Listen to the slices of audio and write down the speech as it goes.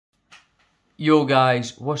Yo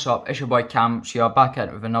guys, what's up? It's your boy Camps here, back at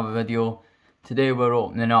it with another video. Today we're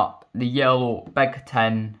opening up the yellow big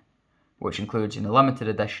tin, which includes in a limited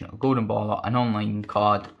edition of Golden Baller, an online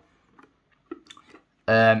card.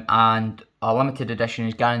 And our limited edition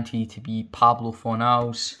is guaranteed to be Pablo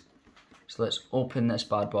Fornals. So let's open this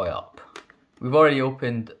bad boy up. We've already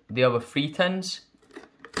opened the other 3 tins,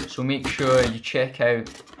 so make sure you check out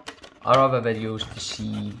our other videos to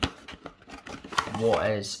see what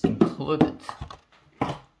is included.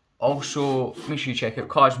 Also, make sure you check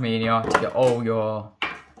out Mania to get all your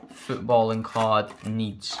footballing card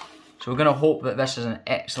needs. So we're going to hope that this is an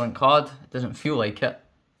excellent card. It doesn't feel like it.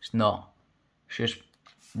 It's not. It's just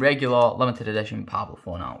regular limited edition Pablo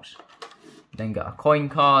Fornals. Then get a coin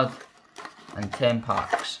card and 10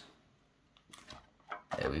 packs.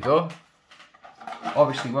 There we go.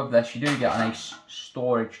 Obviously with this you do get a nice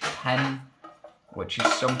storage tin, which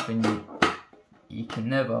is something you can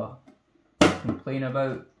never complain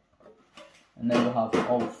about. And then we'll have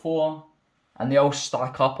all 4, and they all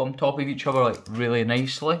stack up on top of each other like really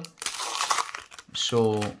nicely.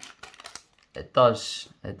 So it does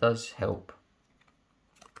help.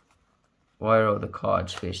 Why are all the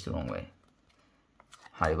cards faced the wrong way?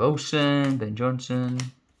 Harry Wilson, Ben Johnson,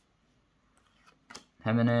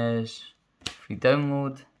 Jimenez, free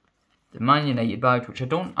download, the Man United badge, which I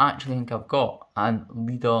don't actually think I've got, and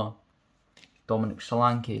leader Dominic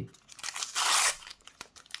Solanke.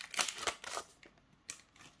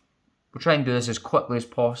 We'll try and do this as quickly as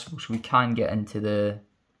possible so we can get into the...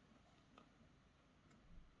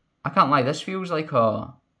 I can't lie, this feels like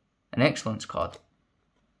an excellence card.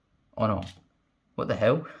 Oh no. What the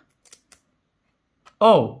hell?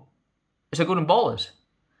 Oh! It's a Golden Ballers.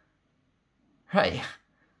 Right.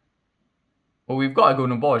 Well, we've got a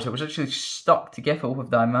Golden Ballers. It was actually stuck together with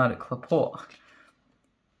the Americ Laporte.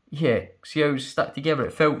 Yeah, see how it was stuck together?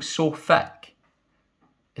 It felt so thick.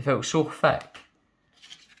 It felt so thick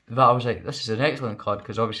that I was like, this is an excellent card,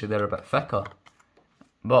 because obviously they're a bit thicker.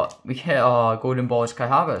 But we get Golden Ballers Kai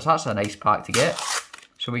Havertz. That's a nice pack to get.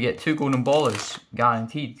 So we get 2 Golden Ballers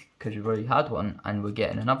guaranteed, because we've already had one, and we're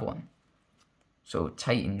getting another one. So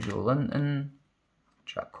Titans, Joe Linton,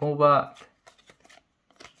 Jack Colback.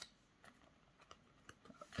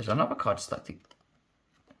 There's another card stuck together.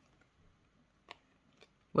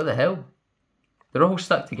 What the hell? They're all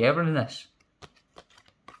stuck together in this.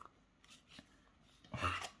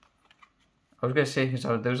 I was going to say, because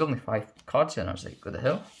there was only 5 cards in, I was like, what the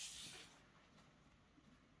hell?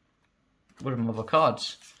 What are my other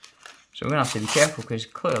cards? So we're going to have to be careful, because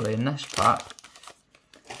clearly in this pack,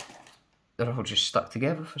 they're all just stuck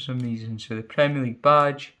together for some reason. So the Premier League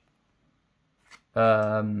badge,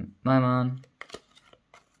 my man,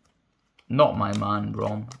 not my man,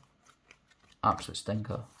 wrong. Absolute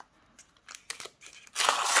stinker.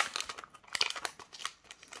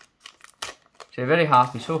 So very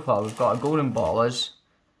happy so far. We've got a Golden Ballers.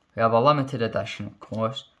 We have a limited edition, of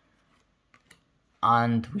course.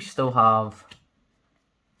 And we still have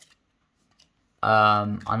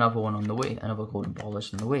another one on the way. Another Golden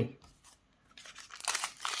Ballers on the way.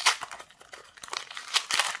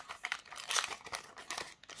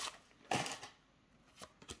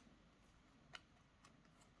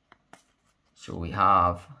 So we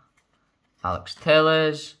have Alex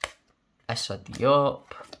Telles, Issa Diop,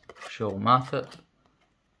 Joel Matip,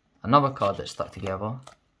 another card that's stuck together.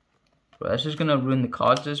 But this is going to ruin the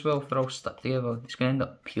cards as well if they're all stuck together. It's going to end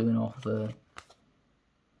up peeling off the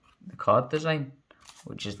card design,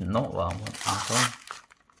 which is not what I want at all.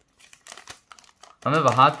 I've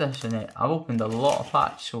never had this in it. I've opened a lot of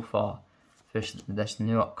packs so far for this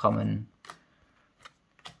new upcoming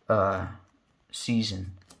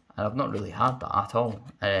season. And I've not really had that at all,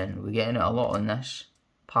 and we're getting it a lot in this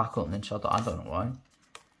pack opening, so I don't know why.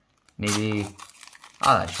 Maybe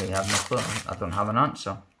I actually have no clue. I don't have an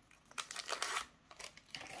answer.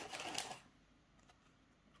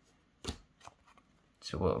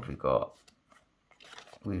 So what have we got?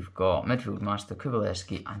 We've got midfield master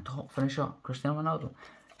Kubileski and top finisher Cristiano Ronaldo.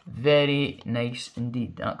 Very nice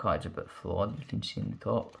indeed. That card's a bit flawed, you can see in the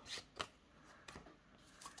top.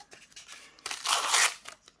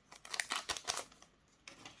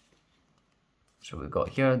 So we've got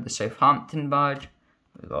here the Southampton badge,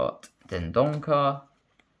 we've got Dendonka,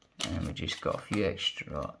 and we just got a few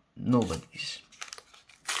extra nobodies.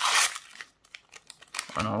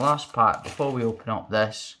 On our last pack, before we open up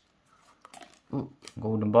this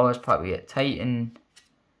Golden Ballers pack, we get Titan,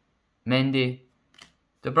 Mendy,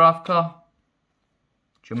 Dubravka,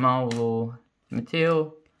 Jamal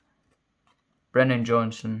Mateo, Brennan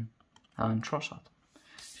Johnson, and Trossard.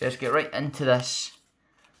 So let's get right into this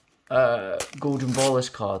Golden Ballers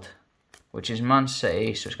card. which is Man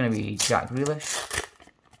City, so it's going to be Jack Grealish.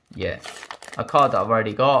 Yeah, a card that I've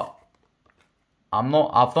already got. I've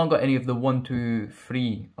not got any of the 1, 2,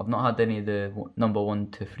 3. I've not had any of the number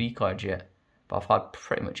 1 to 3 cards yet, but I've had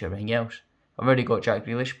pretty much everything else. I've already got Jack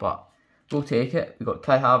Grealish, but we'll take it. We've got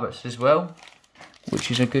Kai Havertz as well,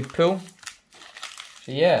 which is a good pull.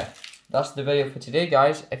 So yeah, that's the video for today,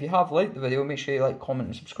 guys. If you have liked the video, make sure you like, comment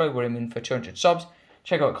and subscribe. We're aiming for 200 subs.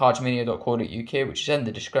 Check out cardsmania.co.uk, which is in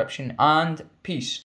the description, and peace.